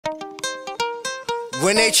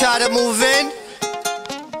When they try to move in,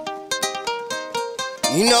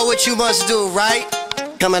 you know what you must do, right?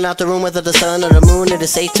 Coming out the room, whether the sun or the moon, it is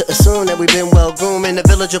safe to assume that we've been well groomed. In the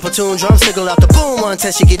village of platoon, drum signal out the boom. One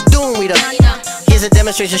test, you get doomed. Here's a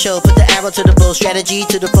demonstration show. Put the arrow to the bow, strategy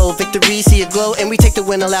to the foe, victory, see it glow. And we take the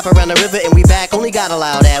win, a lap around the river, and we back. Only God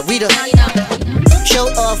allowed that. We the show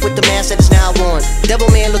off with the mask that is now worn. Devil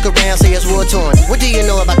man, look around, say it's war torn. What do you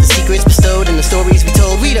know about the secrets bestowed and the stories we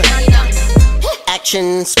told? We the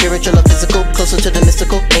action, spiritual or physical, closer to the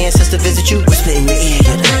mystical. Ancestor visit you, whisper in your ear,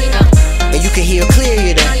 you know. And you can hear clear,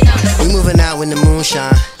 you know. We moving out when the moon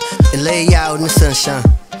shine and lay out in the sunshine.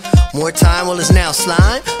 More time, well it's now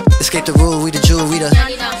slime. Escape the rule, we the jewel, we the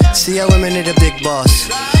see our women are the big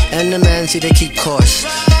boss, and the men see they keep course.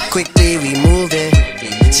 Quickly we moving,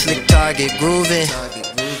 slick target grooving.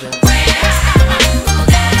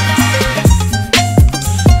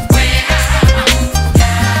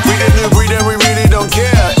 We didn't breed and we really don't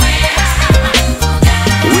care.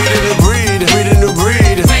 We didn't breed, we didn't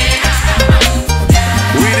breed.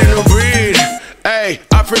 We didn't breed. Hey,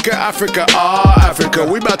 Africa, Africa, Africa.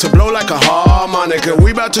 We about to blow like a harmonica.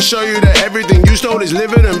 We about to show you that everything you stole is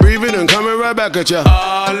living and breathing and coming right back at ya.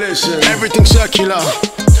 Listen, everything's circular.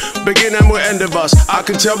 Beginning will end of us. I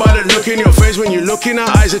can tell by the look in your face when you look in our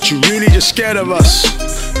eyes that you really just scared of us.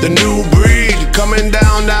 The new breed coming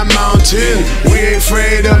down that mountain. We ain't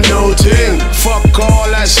afraid of no thing. Fuck all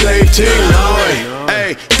that slave thing. No,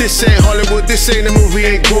 hey, this ain't Hollywood, this ain't a movie,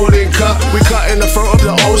 ain't golden cut. We cut in the front of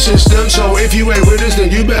the old system. So if you ain't with us,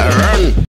 then you better run.